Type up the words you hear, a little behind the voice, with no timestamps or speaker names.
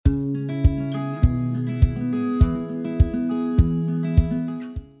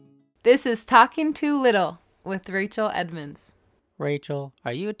This is Talking Too Little with Rachel Edmonds. Rachel,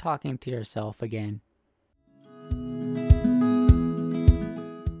 are you talking to yourself again?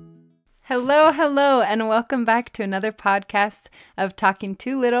 Hello, and welcome back to another podcast of Talking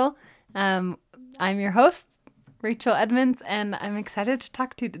Too Little. I'm your host, Rachel Edmonds, and I'm excited to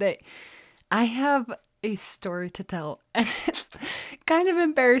talk to you today. I have a story to tell, and it's kind of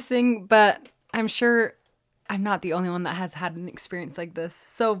embarrassing, but I'm sure I'm not the only one that has had an experience like this.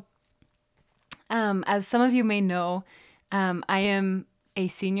 So, as some of you may know, I am a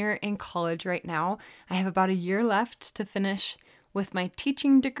senior in college right now. I have about a year left to finish with my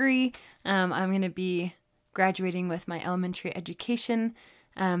teaching degree. I'm going to be graduating with my elementary education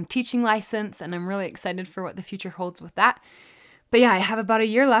teaching license, and I'm really excited for what the future holds with that. But yeah, I have about a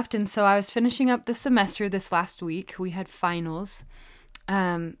year left, and so I was finishing up the semester this last week. We had finals,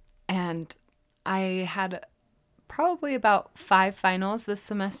 and I had probably about 5 finals this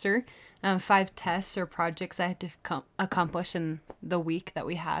semester, 5 tests or projects I had to accomplish in the week that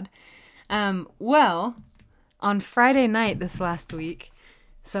we had. Well, on Friday night this last week,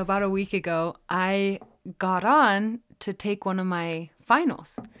 so about a week ago, I got on to take one of my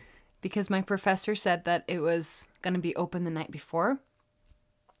finals because my professor said that it was going to be open the night before.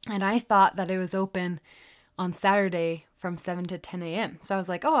 And I thought that it was open on Saturday from 7 to 10 a.m. So I was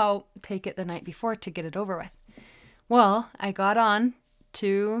like, I'll take it the night before to get it over with. Well, I got on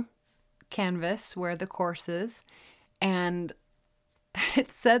to Canvas where the course is, and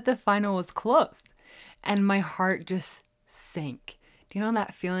it said the final was closed, and my heart just sank. Do you know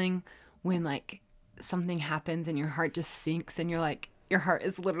that feeling when like something happens and your heart just sinks and you're like, your heart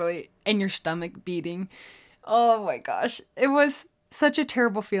is literally in your stomach beating? Oh my gosh. It was such a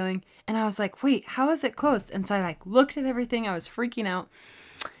terrible feeling. And I was like, wait, how is it closed? And so I like looked at everything. I was freaking out.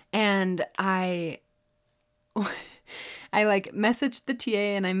 And I like messaged the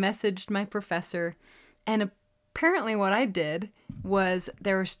TA and I messaged my professor. And apparently what I did was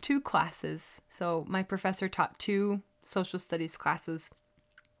there was 2 classes. So my professor taught 2 social studies classes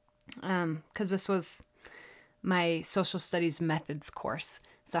because this was my social studies methods course.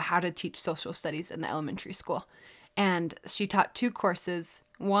 So how to teach social studies in the elementary school. And she taught 2 courses.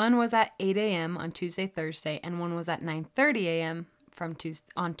 One was at 8 a.m. on Tuesday, Thursday, and one was at 9:30 a.m.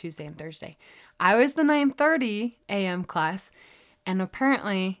 on Tuesday and Thursday. I was the 9:30 a.m. class, and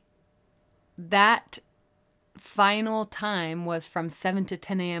apparently that final time was from 7 to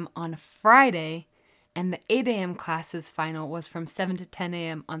 10 a.m. on Friday, and the 8 a.m. classes final was from 7 to 10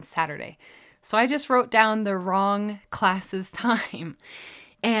 a.m. on Saturday. So I just wrote down the wrong classes time,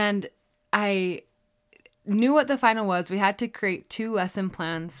 and I knew what the final was. We had to create 2 lesson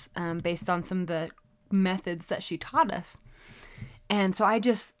plans based on some of the methods that she taught us. And so I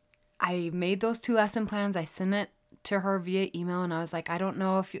made those 2 lesson plans. I sent it to her via email, and I was like, I don't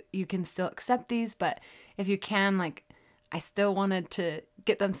know if you can still accept these, but if you can, like, I still wanted to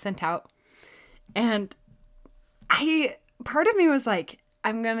get them sent out. And part of me was like,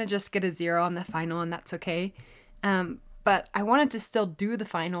 I'm going to just get a 0 on the final and that's okay. But I wanted to still do the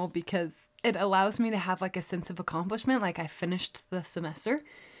final because it allows me to have like a sense of accomplishment, like I finished the semester.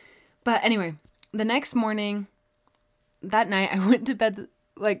 But anyway, the next morning, that night, I went to bed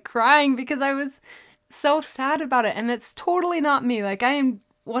like crying because I was so sad about it. And it's totally not me. Like I am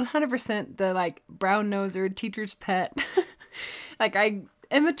 100% the like brown noser teacher's pet. Like I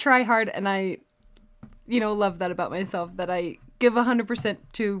am a tryhard, and I, love that about myself, that I give 100%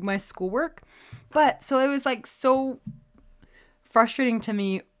 to my schoolwork. But so it was like so frustrating to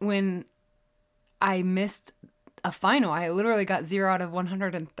me when I missed a final. I literally got 0 out of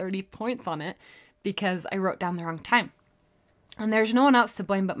 130 points on it because I wrote down the wrong time. And there's no one else to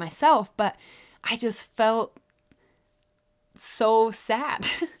blame but myself, but I just felt so sad.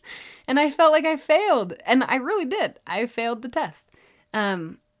 And I felt like I failed. And I really did. I failed the test.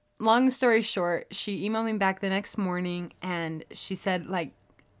 Long story short, she emailed me back the next morning and she said, like,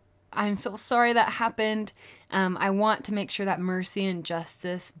 I'm so sorry that happened. I want to make sure that mercy and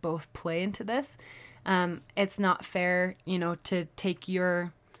justice both play into this. It's not fair, to take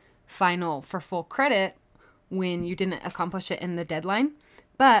your final for full credit when you didn't accomplish it in the deadline.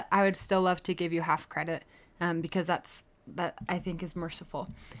 But I would still love to give you half credit because that I think is merciful.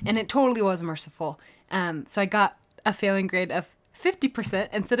 And it totally was merciful. So I got a failing grade of 50%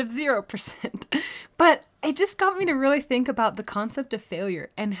 instead of 0%. But it just got me to really think about the concept of failure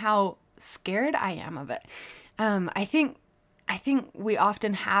and how scared I am of it. I think we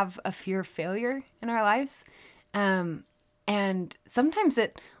often have a fear of failure in our lives. And sometimes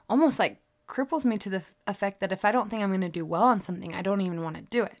it almost like cripples me to the effect that if I don't think I'm going to do well on something, I don't even want to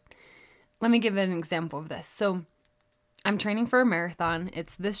do it. Let me give an example of this. So I'm training for a marathon.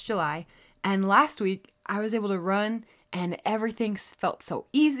 It's this July. And last week, I was able to run and everything felt so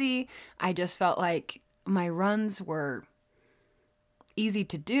easy. I just felt like my runs were easy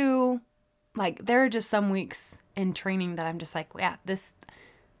to do. Like, there are just some weeks in training that I'm just like, yeah, this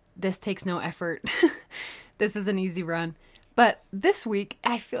takes no effort. This is an easy run. But this week,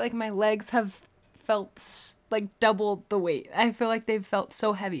 I feel like my legs have felt like double the weight. I feel like they've felt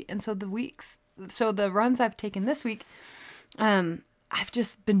so heavy. And so the runs I've taken this week, I've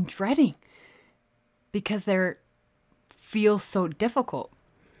just been dreading because they're feel so difficult.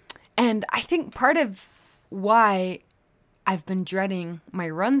 And I think part of why I've been dreading my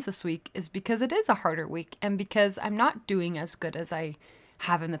runs this week is because it is a harder week and because I'm not doing as good as I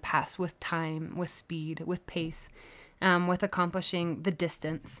have in the past with time, with speed, with pace, with accomplishing the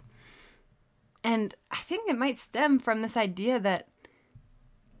distance. And I think it might stem from this idea that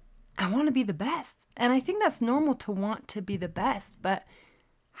I want to be the best. And I think that's normal to want to be the best, but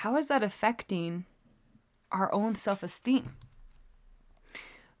how is that affecting our own self-esteem?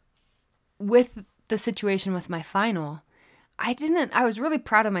 With the situation with my final, I was really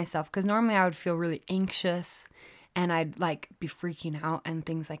proud of myself because normally I would feel really anxious and I'd like be freaking out and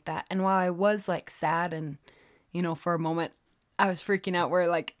things like that. And while I was like sad and, for a moment I was freaking out where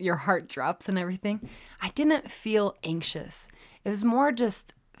like your heart drops and everything, I didn't feel anxious. It was more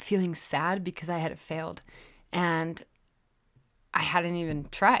just feeling sad because I had failed and I hadn't even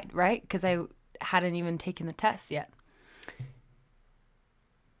tried, right? Because I hadn't even taken the test yet.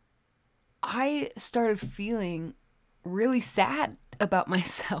 I started feeling really sad about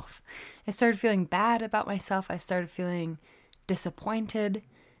myself. I started feeling bad about myself. I started feeling disappointed.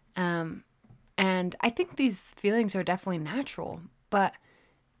 And I think these feelings are definitely natural, but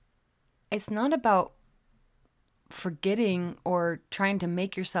it's not about forgetting or trying to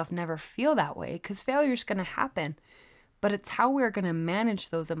make yourself never feel that way, because failure is going to happen. But it's how we're going to manage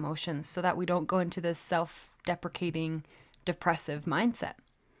those emotions so that we don't go into this self-deprecating, depressive mindset.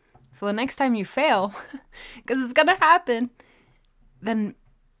 So the next time you fail, because it's going to happen, then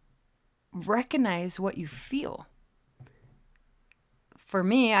recognize what you feel. For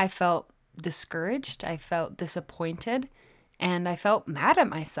me, I felt discouraged, I felt disappointed, and I felt mad at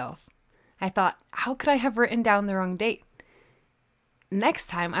myself. I thought, how could I have written down the wrong date? Next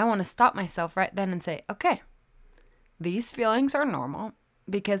time, I want to stop myself right then and say, okay, these feelings are normal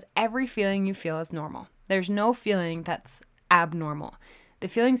because every feeling you feel is normal. There's no feeling that's abnormal. The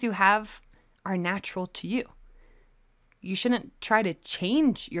feelings you have are natural to you. You shouldn't try to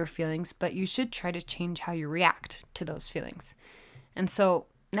change your feelings, but you should try to change how you react to those feelings. And so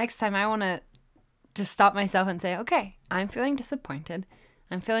next time I want to just stop myself and say, okay, I'm feeling disappointed.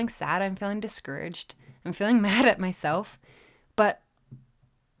 I'm feeling sad. I'm feeling discouraged. I'm feeling mad at myself. But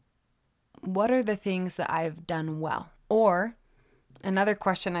what are the things that I've done well? Or another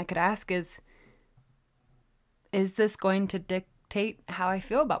question I could ask is this going to dictate how I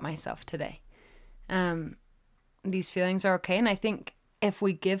feel about myself today? These feelings are okay. And I think if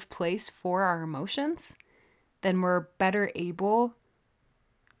we give place for our emotions, then we're better able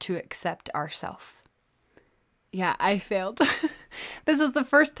to accept ourselves. Yeah, I failed. This was the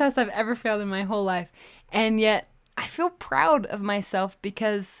first test I've ever failed in my whole life. And yet I feel proud of myself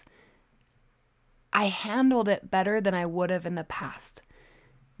because I handled it better than I would have in the past.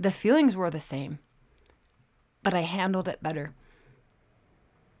 The feelings were the same, but I handled it better.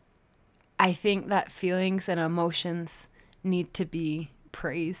 I think that feelings and emotions need to be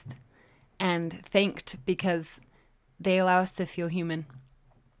praised and thanked because they allow us to feel human.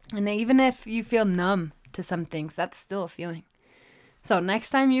 And even if you feel numb to some things, that's still a feeling. So next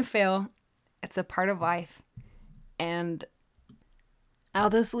time you fail, it's a part of life. And I'll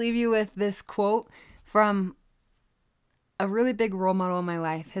just leave you with this quote from a really big role model in my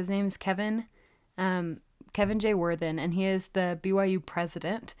life. His name is Kevin J. Worthen, and he is the BYU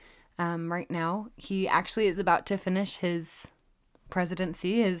president right now. He actually is about to finish his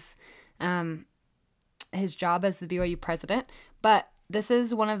presidency, his job as the BYU president. But this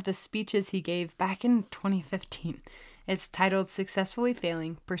is one of the speeches he gave back in 2015. It's titled Successfully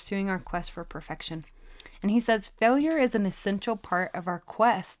Failing, Pursuing Our Quest for Perfection. And he says, failure is an essential part of our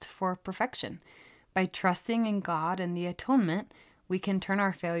quest for perfection. By trusting in God and the atonement, we can turn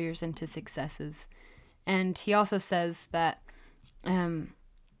our failures into successes. And he also says that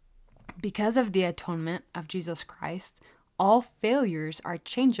because of the atonement of Jesus Christ, all failures are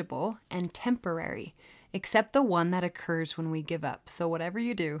changeable and temporary, except the one that occurs when we give up. So whatever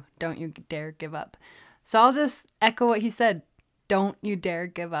you do, don't you dare give up. So I'll just echo what he said. Don't you dare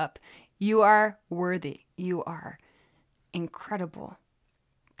give up. You are worthy. You are incredible.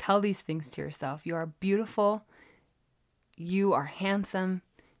 Tell these things to yourself. You are beautiful. you are handsome,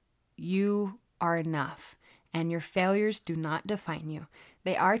 you are enough, and your failures do not define you.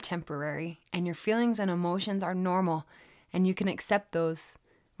 They are temporary, and your feelings and emotions are normal, and you can accept those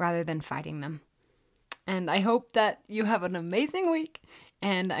rather than fighting them. And I hope that you have an amazing week,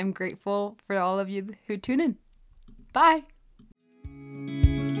 and I'm grateful for all of you who tune in. Bye!